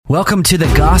Welcome to the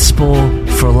Gospel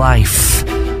for Life.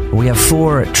 We have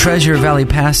 4 Treasure Valley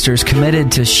pastors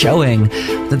committed to showing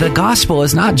that the gospel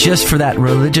is not just for that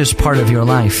religious part of your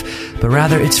life, but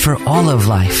rather it's for all of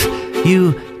life.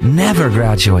 You never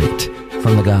graduate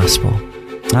from the gospel.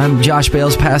 I'm Josh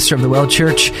Bales, pastor of the Well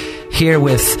Church, here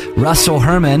with Russell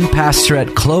Herman, pastor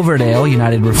at Cloverdale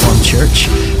United Reformed Church,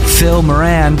 Phil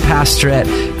Moran, pastor at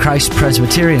Christ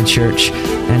Presbyterian Church,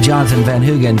 and Jonathan Van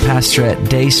Hoogen, pastor at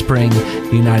Dayspring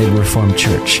United Reformed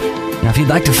Church. Now, if you'd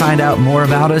like to find out more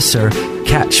about us or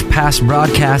catch past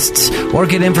broadcasts or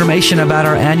get information about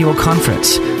our annual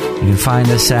conference, you can find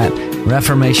us at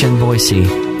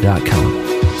reformationboise.com.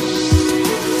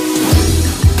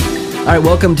 All right,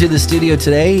 welcome to the studio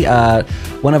today.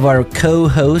 One of our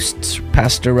co-hosts,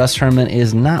 Pastor Russ Herman,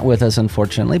 is not with us,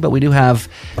 unfortunately, but we do have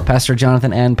Pastor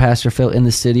Jonathan and Pastor Phil in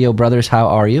the studio. Brothers, how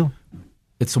are you?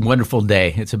 It's a wonderful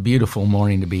day. It's a beautiful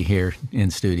morning to be here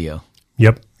in studio.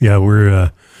 Yep. Yeah,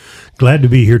 we're glad to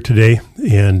be here today,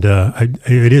 and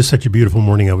it is such a beautiful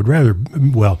morning. I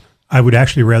would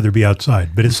actually rather be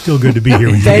outside, but it's still good to be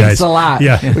here with you guys. Thanks a lot.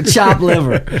 Yeah. With chopped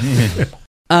liver.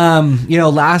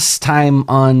 Last time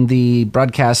on the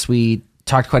broadcast, we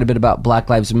talked quite a bit about Black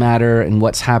Lives Matter and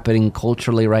what's happening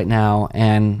culturally right now.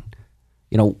 And,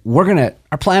 our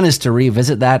plan is to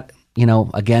revisit that,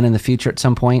 again in the future at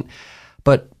some point.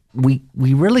 But we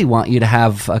really want you to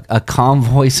have a calm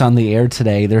voice on the air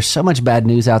today. There's so much bad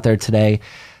news out there today.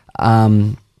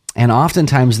 And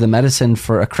oftentimes the medicine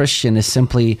for a Christian is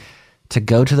simply to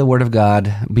go to the Word of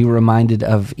God, be reminded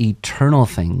of eternal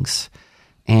things.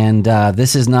 And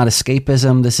this is not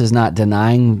escapism. This is not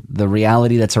denying the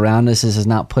reality that's around us. This is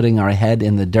not putting our head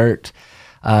in the dirt.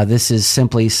 This is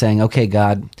simply saying, okay,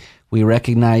 God, we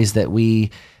recognize that we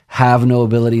have no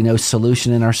ability, no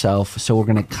solution in ourselves, so we're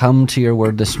going to come to your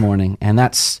word this morning. And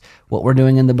that's what we're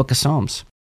doing in the book of Psalms.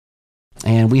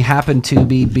 And we happen to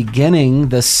be beginning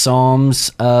the Psalms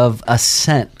of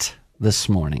Ascent this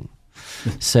morning.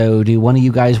 So do one of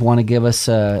you guys want to give us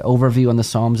an overview on the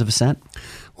Psalms of Ascent?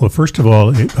 Well, first of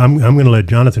all, I'm going to let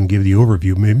Jonathan give the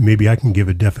overview. Maybe I can give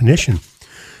a definition.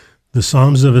 The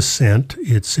Psalms of Ascent,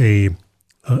 it's a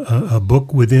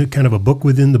book within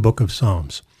the book of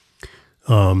Psalms.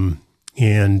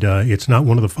 It's not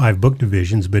one of the 5 book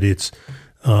divisions, but it's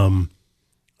a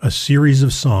series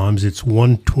of Psalms. It's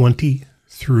 120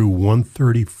 through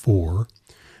 134.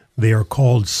 They are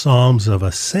called Psalms of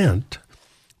Ascent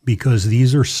because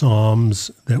these are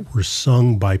psalms that were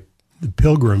sung by the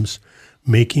pilgrims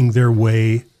making their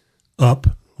way up,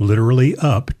 literally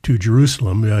up, to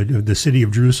Jerusalem. The city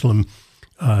of Jerusalem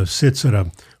sits at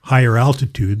a higher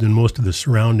altitude than most of the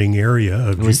surrounding area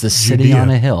of Judea. It was the city on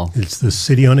a hill. It's the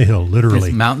city on a hill, literally.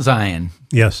 It's Mount Zion.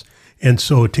 Yes. And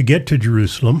so to get to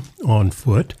Jerusalem on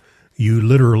foot, you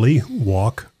literally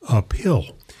walk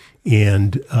uphill.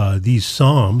 And these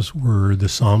psalms the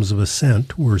Psalms of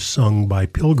Ascent, were sung by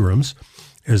pilgrims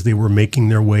as they were making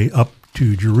their way up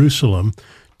to Jerusalem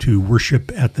to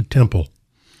worship at the temple.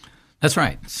 That's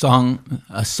right.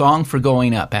 A song for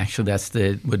going up. Actually,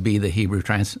 would be the Hebrew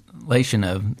translation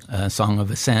of Song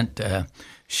of Ascent,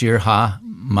 Shir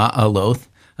Ha-Ma'aloth,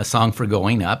 a song for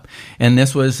going up. And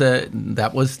this was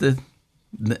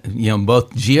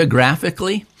both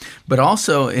geographically, but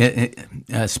also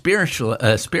spiritual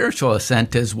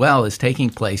ascent as well is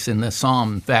taking place in the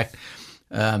psalm. In fact,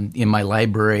 in my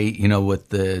library, with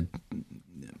the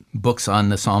books on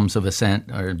the Psalms of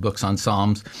Ascent or books on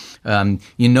Psalms,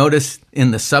 you notice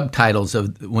in the subtitles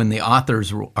of when the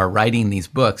authors are writing these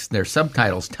books, their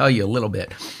subtitles tell you a little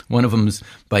bit. One of them is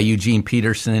by Eugene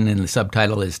Peterson, and the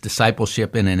subtitle is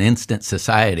Discipleship in an Instant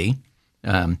Society.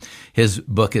 His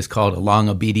book is called A Long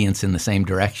Obedience in the Same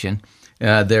Direction.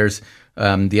 There's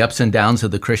The Ups and Downs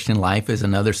of the Christian Life is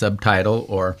another subtitle,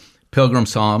 or Pilgrim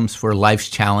Psalms for Life's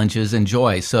Challenges and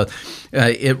Joys. So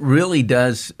it really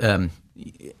does...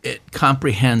 it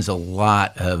comprehends a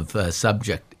lot of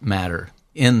subject matter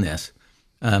in this.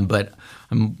 But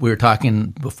we were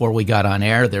talking before we got on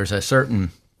air, there's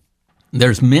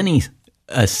many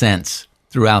ascents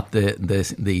throughout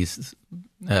these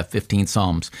 15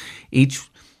 Psalms. Each,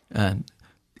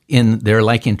 they're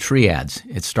like in triads.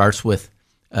 It starts with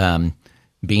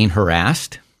being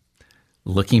harassed,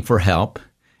 looking for help,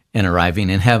 and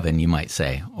arriving in heaven, you might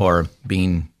say, or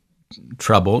being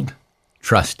troubled,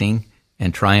 trusting,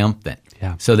 and triumphant.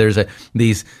 Yeah. So there's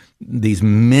these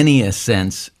many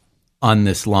ascents on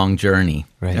this long journey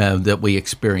that we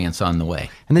experience on the way.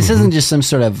 And this isn't just some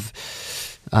sort of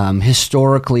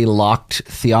historically locked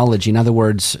theology. In other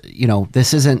words,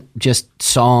 this isn't just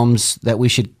Psalms that we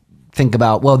should think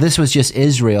about, well, this was just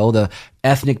Israel, the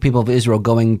ethnic people of Israel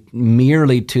going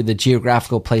merely to the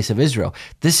geographical place of Israel.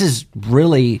 This is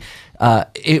really,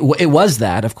 it was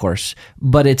that, of course,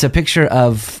 but it's a picture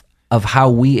of how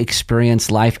we experience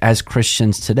life as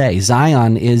Christians today.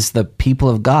 Zion is the people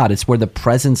of God. It's where the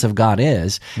presence of God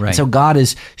is. Right. And so God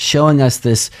is showing us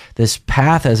this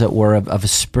path, as it were, of a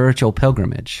spiritual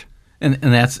pilgrimage. And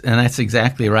that's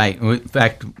exactly right. In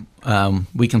fact,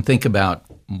 we can think about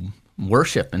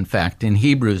worship. In fact, in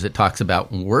Hebrews, it talks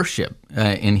about worship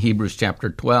in Hebrews chapter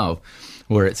 12,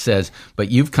 where it says, "But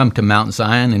you've come to Mount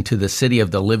Zion and to the city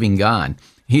of the living God."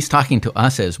 He's talking to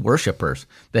us as worshipers,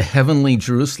 the heavenly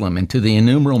Jerusalem, and to the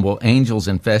innumerable angels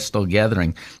in festal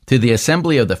gathering, to the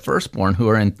assembly of the firstborn who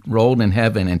are enrolled in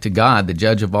heaven, and to God, the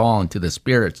judge of all, and to the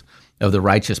spirits of the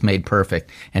righteous made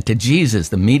perfect, and to Jesus,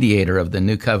 the mediator of the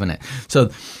new covenant.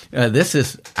 So this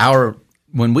is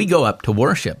when we go up to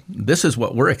worship, this is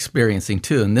what we're experiencing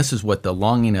too, and this is what the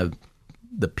longing of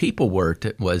the people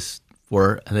was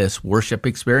for this worship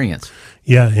experience.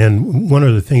 Yeah, and one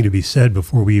other thing to be said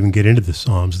before we even get into the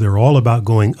Psalms, they're all about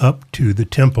going up to the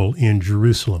temple in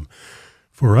Jerusalem.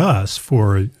 For us,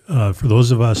 for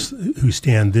those of us who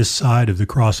stand this side of the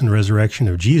cross and resurrection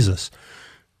of Jesus,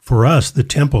 for us, the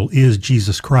temple is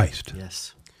Jesus Christ.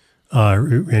 Yes.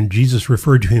 And Jesus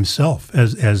referred to himself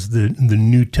as the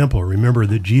new temple. Remember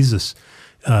that Jesus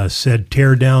said,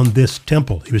 "Tear down this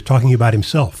temple." He was talking about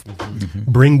himself.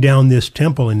 Mm-hmm. "Bring down this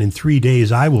temple, and in 3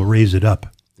 days I will raise it up."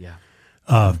 Yeah.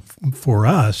 For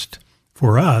us,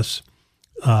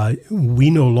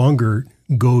 we no longer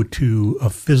go to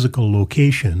a physical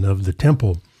location of the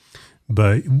temple,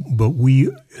 but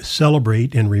we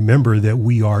celebrate and remember that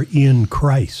we are in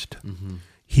Christ. Mm-hmm.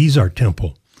 He's our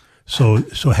temple. So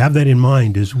have that in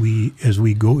mind as we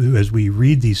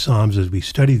read these Psalms, as we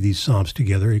study these Psalms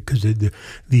together, because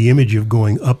the image of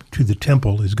going up to the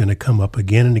temple is going to come up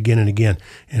again and again and again.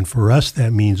 And for us,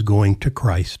 that means going to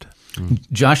Christ.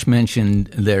 Josh mentioned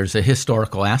there's a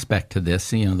historical aspect to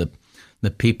this. You know,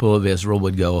 the people of Israel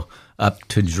would go up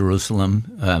to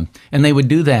Jerusalem, and they would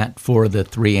do that for the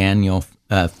 3 annual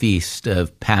feast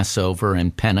of Passover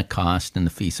and Pentecost and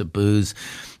the Feast of Booths.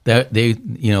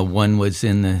 One was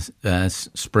in the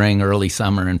spring, early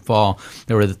summer, and fall.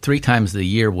 There were the 3 times of the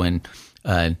year when,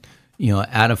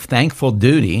 out of thankful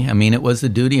duty. I mean, it was the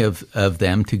duty of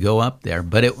them to go up there.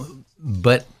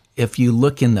 But if you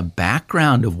look in the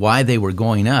background of why they were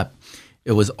going up,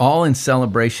 it was all in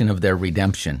celebration of their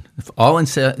redemption, all in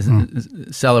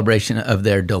celebration of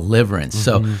their deliverance.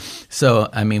 Mm-hmm. So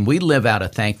I mean, we live out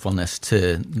of thankfulness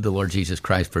to the Lord Jesus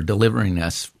Christ for delivering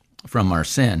us from our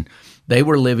sin. They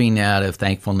were living out of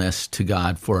thankfulness to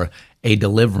God for a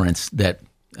deliverance that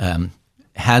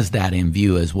has that in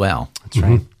view as well. That's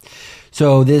right.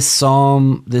 So these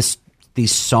Psalms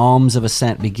of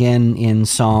Ascent begin in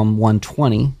Psalm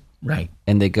 120. Right.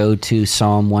 And they go to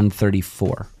Psalm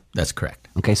 134. That's correct.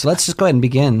 Okay, so let's just go ahead and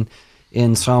begin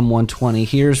in Psalm 120.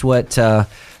 Here's what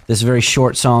this very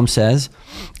short psalm says.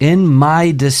 "In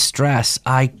my distress,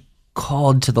 I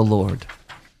called to the Lord,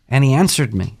 and he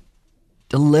answered me.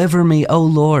 Deliver me, O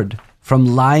Lord,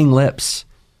 from lying lips,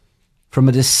 from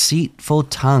a deceitful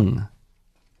tongue.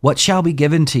 What shall be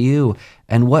given to you,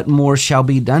 and what more shall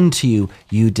be done to you,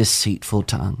 you deceitful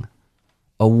tongue?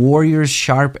 A warrior's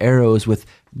sharp arrows with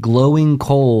glowing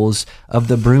coals of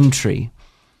the broom tree.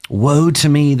 Woe to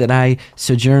me that I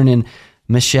sojourn in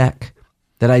Meshech,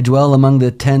 that I dwell among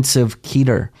the tents of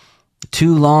Kedar.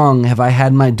 Too long have I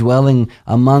had my dwelling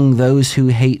among those who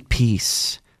hate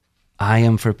peace. I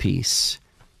am for peace,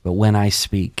 but when I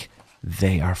speak,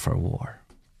 they are for war."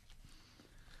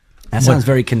 That sounds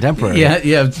very contemporary. Yeah,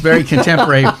 it's very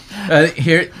contemporary.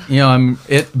 Here,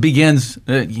 it begins.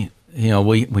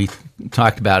 We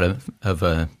talked about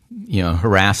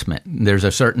harassment. There's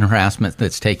a certain harassment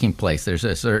that's taking place. There's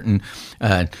a certain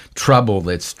trouble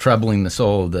that's troubling the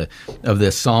soul of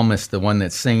this psalmist, the one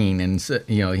that's singing, and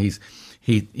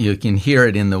you can hear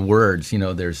it in the words.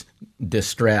 There's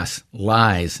distress,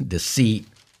 lies, deceit,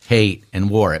 hate, and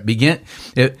war. It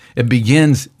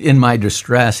begins in my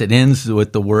distress. It ends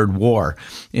with the word war.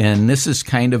 And this is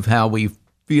kind of how we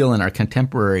feel in our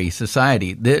contemporary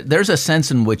society. There's a sense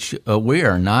in which we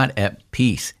are not at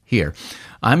peace here.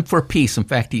 I'm for peace. In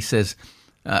fact, he says,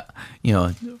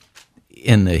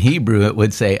 in the Hebrew, it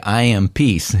would say, "I am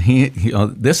peace."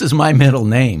 This is my middle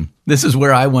name. This is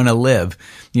where I want to live.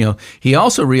 He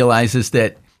also realizes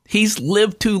that he's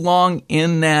lived too long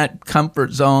in that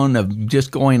comfort zone of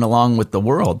just going along with the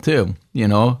world too.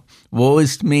 Woe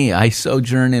is me, I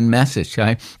sojourn in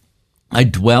Meshech. I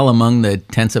dwell among the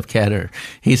tents of Kedar.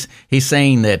 He's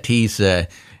saying that he's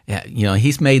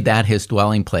he's made that his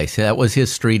dwelling place. That was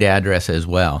his street address as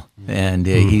well, and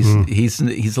he's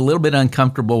a little bit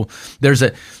uncomfortable.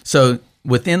 So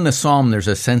within the psalm, there's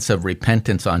a sense of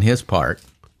repentance on his part.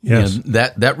 Yes,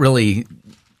 that really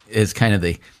is kind of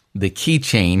the key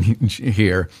change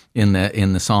here in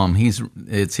the psalm.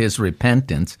 It's his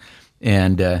repentance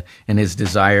and his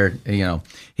desire.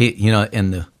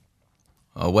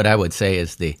 What I would say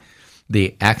is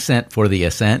the accent for the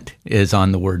ascent is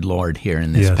on the word Lord here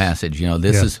in this passage.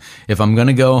 This is, if I'm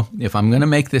going to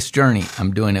make this journey,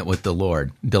 I'm doing it with the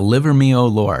Lord. Deliver me, O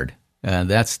Lord.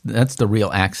 That's the real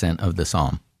accent of the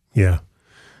psalm. Yeah.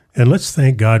 And let's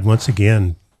thank God once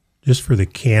again just for the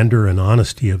candor and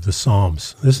honesty of the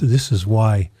Psalms. This is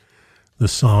why the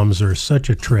Psalms are such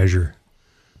a treasure.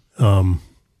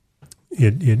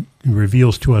 It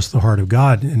reveals to us the heart of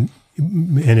God, and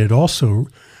it also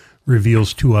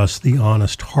reveals to us the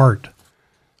honest heart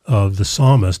of the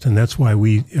psalmist, and that's why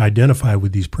we identify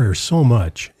with these prayers so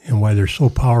much and why they're so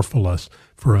powerful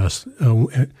for us.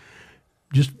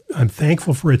 I'm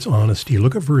thankful for its honesty.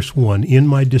 Look at verse 1. In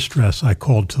my distress, I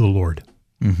called to the Lord.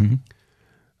 Mm-hmm.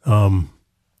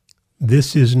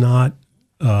 This is not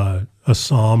a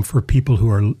psalm for people who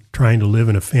are trying to live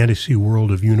in a fantasy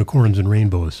world of unicorns and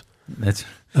rainbows. This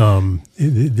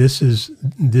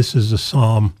is a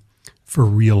psalm for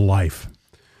real life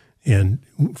and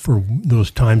for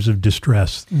those times of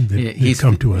distress that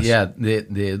come to us. Yeah,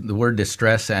 the word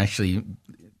distress actually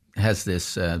has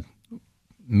this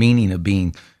meaning of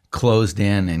being closed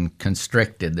in and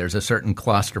constricted. There's a certain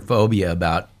claustrophobia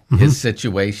about his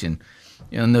situation.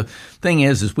 And the thing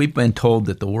is we've been told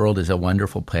that the world is a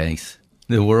wonderful place.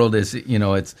 The world is,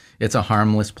 it's a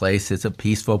harmless place. It's a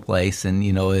peaceful place, and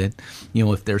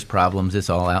if there's problems, it's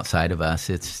all outside of us.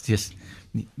 It's just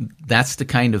that's the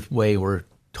kind of way we're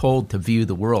told to view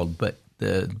the world. But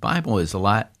the Bible is a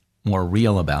lot more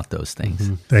real about those things.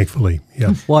 Mm-hmm. Thankfully,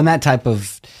 yeah. Well, and that type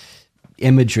of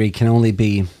imagery can only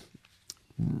be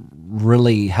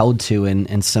really held to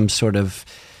in some sort of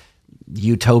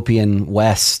utopian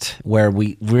West where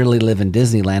we really live in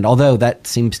Disneyland, although that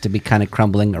seems to be kind of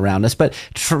crumbling around us. But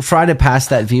try to pass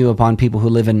that view upon people who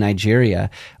live in Nigeria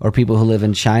or people who live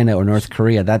in China or North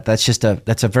Korea. That's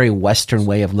a very Western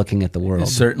way of looking at the world.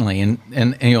 Certainly, and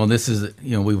this is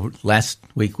last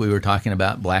week we were talking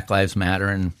about Black Lives Matter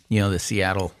and the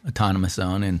Seattle Autonomous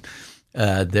Zone,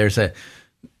 and there's a.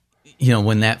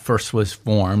 When that first was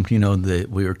formed, we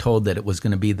were told that it was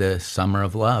going to be the summer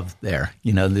of love there.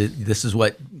 This is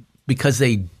because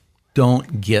they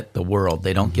don't get the world.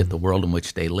 They don't get the world in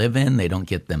which they live in. They don't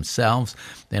get themselves.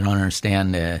 They don't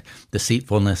understand the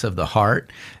deceitfulness of the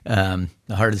heart. The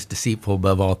heart is deceitful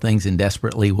above all things and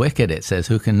desperately wicked, it says.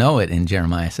 Who can know it in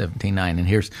Jeremiah 17:9? And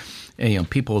here's,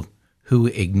 people who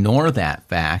ignore that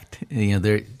fact,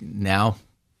 they're now...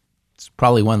 It's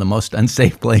probably one of the most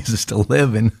unsafe places to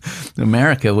live in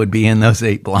America would be in those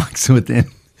 8 blocks within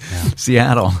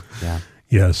Seattle. Yeah.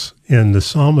 Yes, and the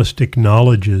psalmist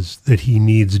acknowledges that he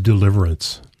needs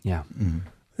deliverance. Yeah. Mm.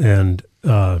 And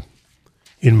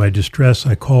in my distress,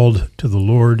 I called to the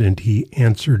Lord, and he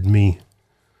answered me.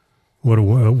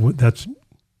 That's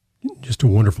just a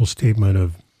wonderful statement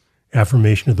of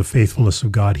affirmation of the faithfulness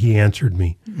of God. He answered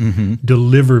me. Mm-hmm.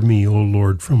 Deliver me, O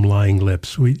Lord, from lying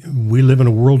lips. We live in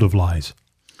a world of lies.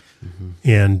 Mm-hmm.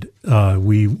 And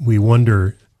we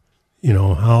wonder,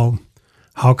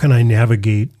 how can I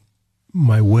navigate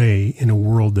my way in a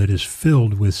world that is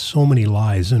filled with so many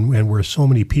lies and where so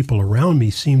many people around me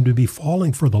seem to be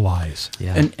falling for the lies.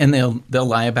 Yeah. And they'll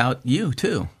lie about you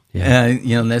too. Yeah.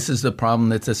 This is the problem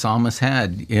that the psalmist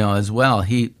had, as well.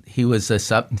 He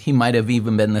might have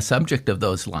even been the subject of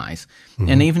those lies. Mm-hmm.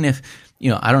 And even if,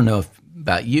 I don't know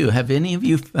about you, have any of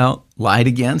you felt lied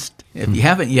against? If you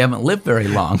haven't lived very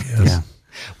long. Yes. Yeah.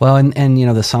 Well, and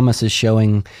the psalmist is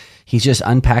showing, he's just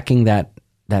unpacking that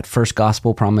first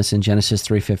gospel promise in Genesis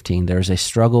 3:15. There's a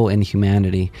struggle in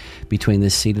humanity between the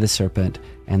seed of the serpent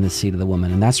and the seed of the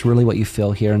woman. And that's really what you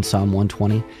feel here in Psalm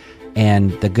 120.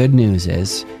 And the good news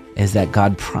is that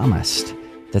God promised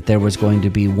that there was going to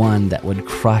be one that would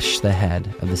crush the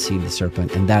head of the seed of the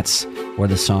serpent. And that's where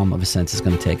the Psalm of Ascent is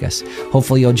going to take us.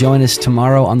 Hopefully you'll join us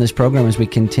tomorrow on this program as we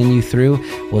continue through.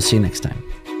 We'll see you next time.